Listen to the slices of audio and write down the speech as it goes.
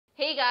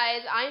Hey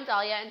guys, I'm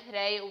Dahlia, and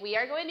today we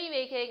are going to be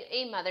making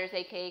a Mother's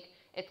Day cake.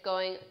 It's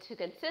going to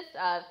consist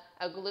of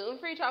a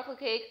gluten-free chocolate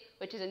cake,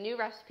 which is a new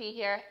recipe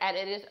here, and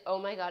it is, oh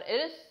my god, it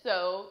is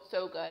so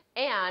good.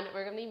 And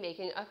we're going to be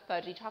making a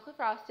fudgy chocolate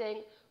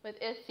frosting with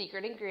a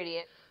secret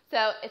ingredient.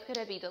 So it's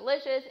going to be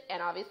delicious and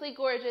obviously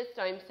gorgeous,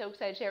 so I'm so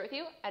excited to share it with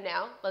you. And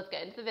now, let's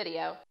get into the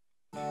video.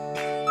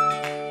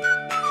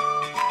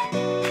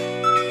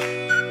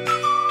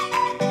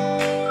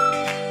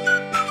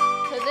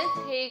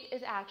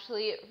 Is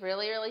actually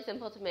really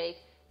simple to make,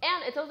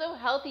 and it's also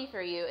healthy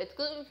for you. It's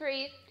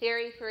gluten-free,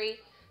 dairy-free.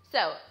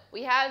 So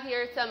we have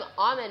here some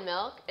almond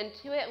milk, and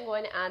to it I'm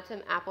going to add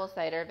some apple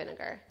cider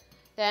vinegar.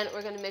 Then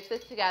we're going to mix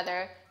this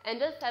together and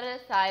just set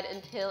it aside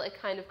until it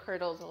kind of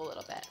curdles a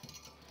little bit.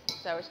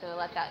 So we're just going to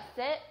let that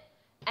sit,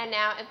 and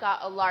now I've got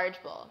a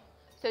large bowl.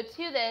 So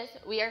to this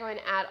we are going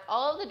to add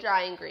all of the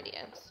dry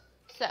ingredients.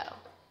 So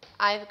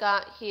I've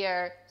got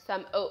here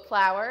some oat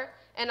flour,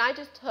 and I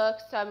just took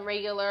some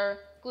regular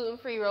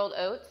gluten-free rolled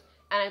oats,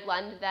 and I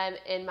blended them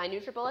in my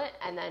NutriBullet,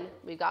 and then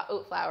we got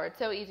oat flour. It's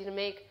so easy to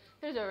make.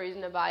 There's no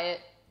reason to buy it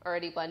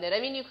already blended. I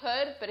mean, you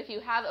could, but if you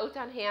have oats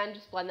on hand,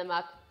 just blend them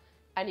up,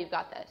 and you've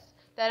got this.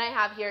 Then I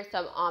have here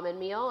some almond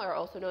meal, or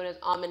also known as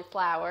almond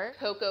flour,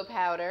 cocoa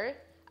powder.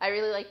 I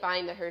really like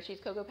buying the Hershey's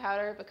cocoa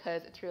powder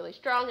because it's really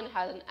strong and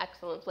has an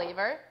excellent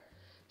flavor.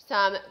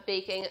 Some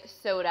baking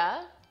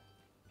soda,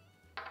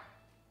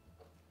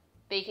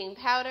 baking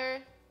powder,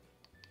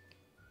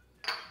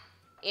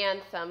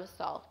 and some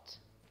salt.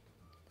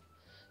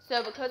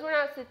 So because we're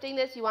not sifting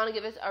this, you want to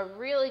give this a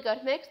really good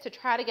mix to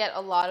try to get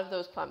a lot of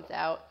those clumps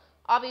out.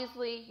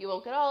 Obviously, you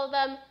won't get all of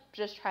them,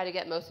 just try to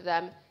get most of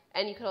them.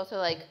 And you could also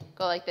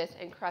go like this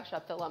and crush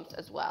up the lumps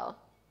as well.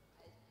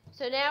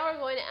 So now we're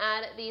going to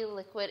add the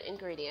liquid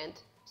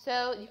ingredient.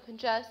 So you can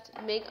just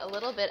make a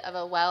little bit of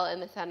a well in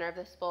the center of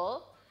this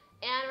bowl.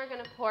 And we're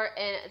going to pour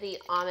in the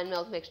almond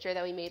milk mixture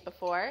that we made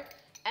before.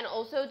 And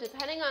also,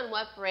 depending on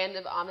what brand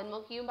of almond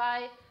milk you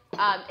buy,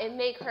 it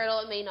may curdle,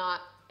 it may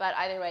not, but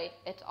either way,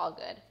 it's all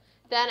good.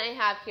 Then I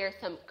have here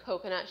some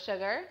coconut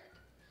sugar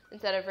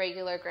instead of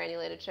regular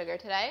granulated sugar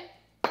today.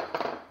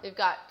 We've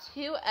got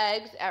 2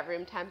 eggs at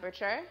room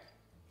temperature,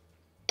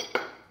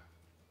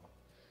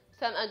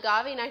 some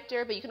agave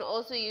nectar, but you can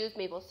also use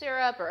maple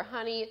syrup or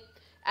honey,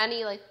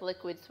 any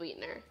liquid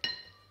sweetener,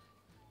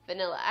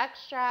 vanilla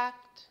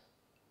extract,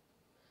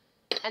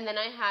 and then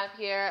I have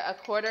here a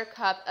 1/4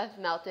 cup of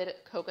melted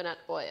coconut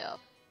oil.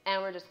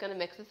 And we're just going to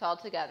mix this all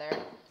together.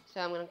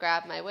 So I'm going to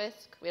grab my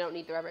whisk. We don't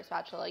need the rubber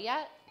spatula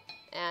yet.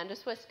 And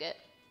just whisk it.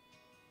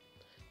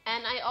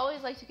 And I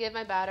always like to give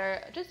my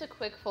batter just a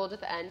quick fold at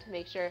the end to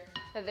make sure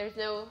that there's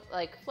no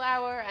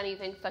flour or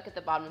anything stuck at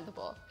the bottom of the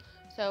bowl.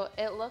 So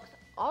it looks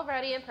all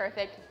ready and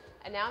perfect.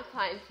 And now it's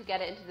time to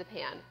get it into the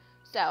pan.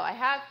 So I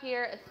have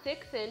here a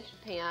 6-inch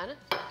pan.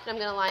 And I'm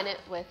going to line it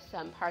with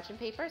some parchment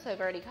paper. So I've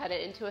already cut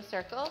it into a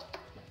circle.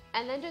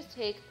 And then just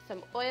take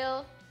some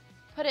oil,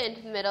 put it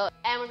into the middle,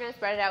 and we're going to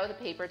spread it out with a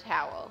paper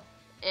towel.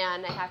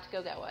 And I have to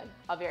go get one.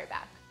 I'll be right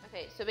back.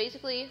 Okay, so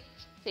basically,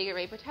 take your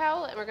paper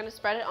towel, and we're going to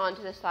spread it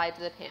onto the sides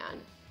of the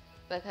pan,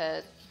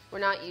 because we're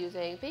not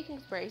using baking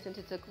spray since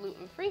it's a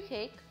gluten-free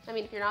cake. I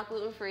mean, if you're not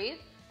gluten-free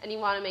and you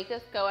want to make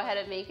this, go ahead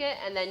and make it,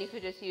 and then you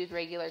could just use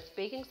regular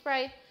baking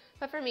spray.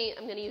 But for me,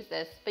 I'm going to use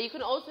this. But you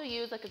can also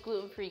use a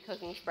gluten-free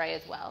cooking spray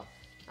as well.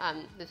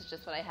 This is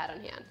just what I had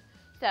on hand.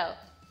 So,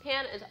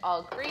 pan is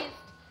all greased.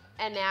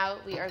 And now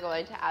we are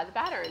going to add the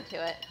batter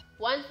into it.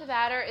 Once the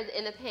batter is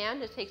in the pan,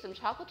 just take some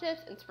chocolate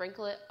chips and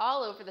sprinkle it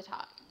all over the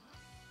top.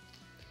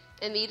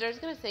 And these are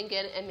just going to sink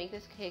in and make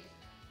this cake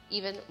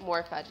even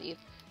more fudgy.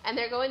 And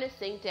they're going to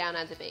sink down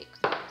as it bakes.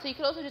 So you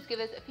can also just give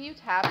this a few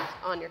taps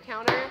on your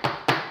counter.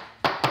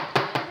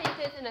 I'm going to bake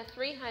this in a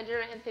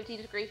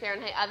 350-degree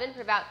Fahrenheit oven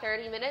for about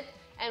 30 minutes.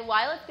 And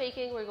while it's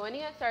baking, we're going to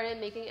get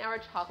started making our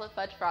chocolate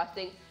fudge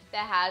frosting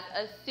that has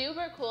a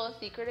super cool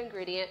secret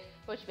ingredient,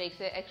 which makes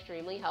it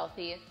extremely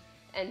healthy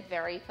and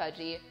very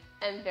fudgy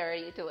and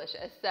very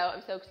delicious. So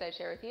I'm so excited to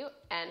share with you,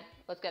 and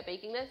let's get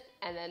baking this,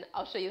 and then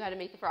I'll show you how to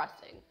make the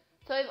frosting.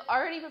 So I've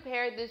already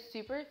prepared this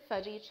super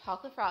fudgy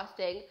chocolate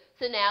frosting,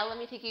 so now let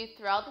me take you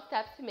through all the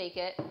steps to make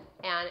it,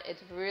 and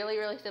it's really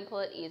simple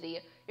and easy.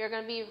 You're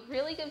going to be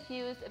really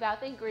confused about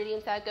the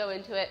ingredients that go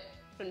into it,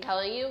 but I'm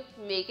telling you,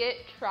 make it,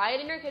 try it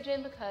in your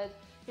kitchen, because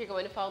you're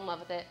going to fall in love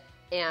with it,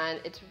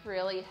 and it's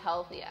really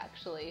healthy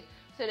actually.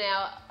 So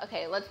now,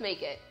 okay, let's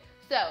make it.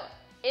 So,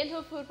 into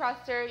a food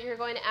processor, you're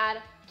going to add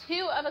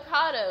 2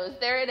 avocados.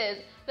 There it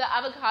is. The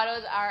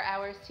avocados are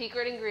our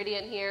secret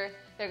ingredient here.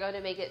 They're going to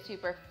make it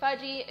super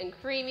fudgy and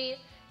creamy,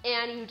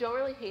 and you don't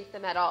really taste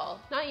them at all.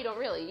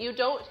 You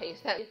don't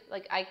taste them.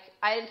 I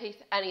didn't taste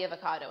any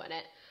avocado in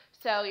it.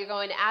 So you're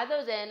going to add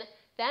those in,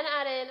 then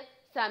add in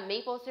some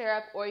maple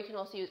syrup, or you can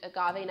also use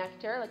agave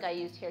nectar like I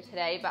used here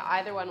today, but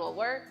either one will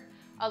work,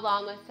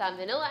 along with some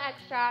vanilla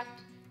extract,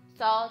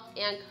 salt,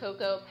 and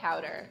cocoa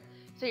powder.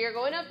 So you're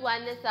going to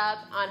blend this up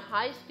on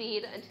high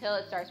speed until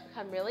it starts to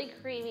become really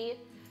creamy.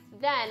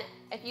 Then,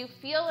 if you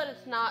feel that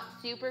it's not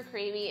super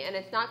creamy and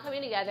it's not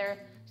coming together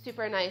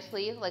super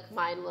nicely, like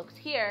mine looks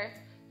here,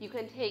 You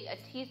can take a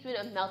teaspoon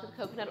of melted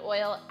coconut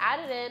oil,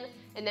 add it in,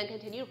 and then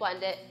continue to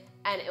blend it,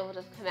 and it will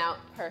just come out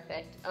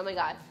perfect. Oh my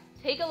God.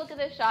 Take a look at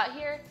this shot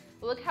here.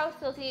 Look how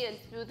silky and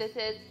smooth this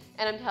is,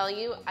 and I'm telling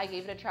you, I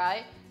gave it a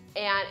try,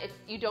 and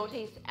you don't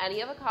taste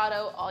any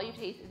avocado. All you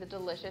taste is a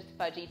delicious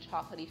fudgy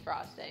chocolatey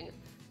frosting.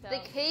 So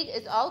the cake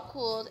is all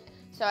cooled,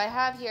 so I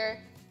have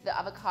here the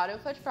avocado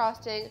fudge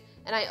frosting,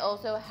 and I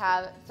also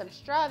have some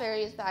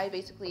strawberries that I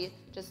basically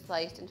just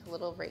sliced into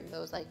little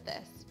rainbows like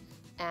this.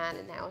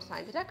 And now it's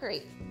time to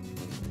decorate.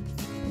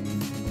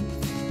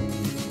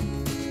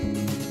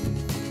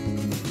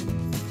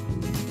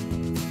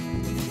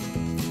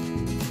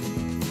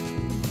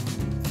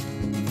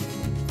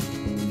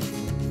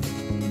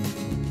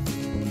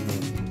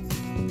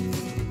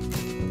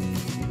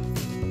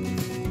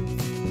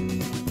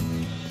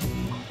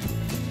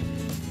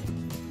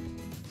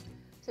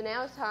 So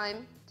now it's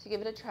time to give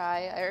it a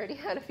try. I already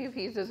had a few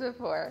pieces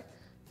before,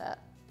 but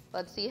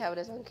let's see how it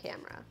is on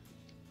camera.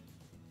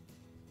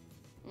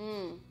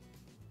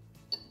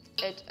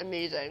 It's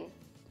amazing.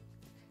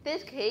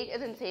 This cake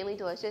is insanely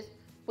delicious.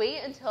 Wait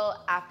until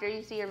after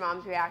you see your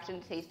mom's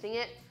reaction to tasting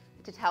it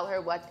to tell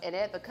her what's in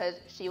it, because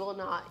she will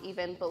not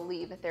even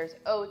believe that there's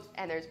oats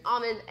and there's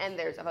almonds and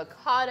there's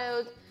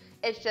avocados.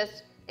 It's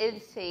just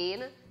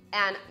insane,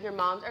 and your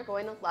moms are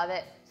going to love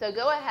it. So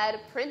go ahead,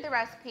 print the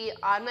recipe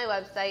on my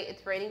website,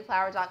 it's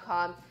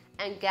rainingflower.com,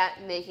 and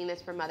get making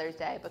this for Mother's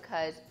Day,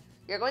 because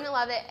you're going to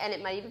love it, and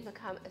it might even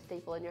become a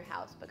staple in your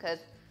house, because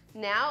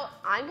now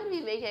I'm going to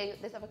be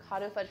making this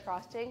avocado fudge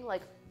frosting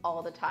like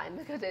all the time,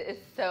 because it is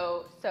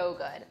so, so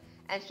good.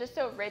 And it's just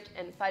so rich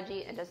and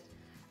fudgy, and just,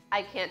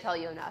 I can't tell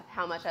you enough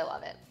how much I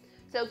love it.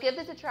 So give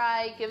this a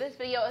try, give this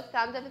video a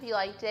thumbs up if you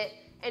liked it,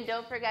 and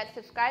don't forget to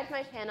subscribe to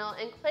my channel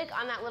and click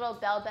on that little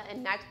bell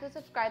button next to the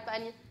subscribe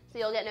button so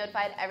you'll get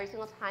notified every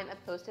single time I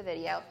post a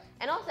video.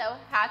 And also,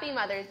 happy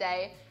Mother's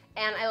Day,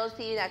 and I will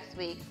see you next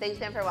week. Thanks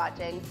again for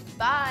watching.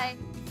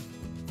 Bye!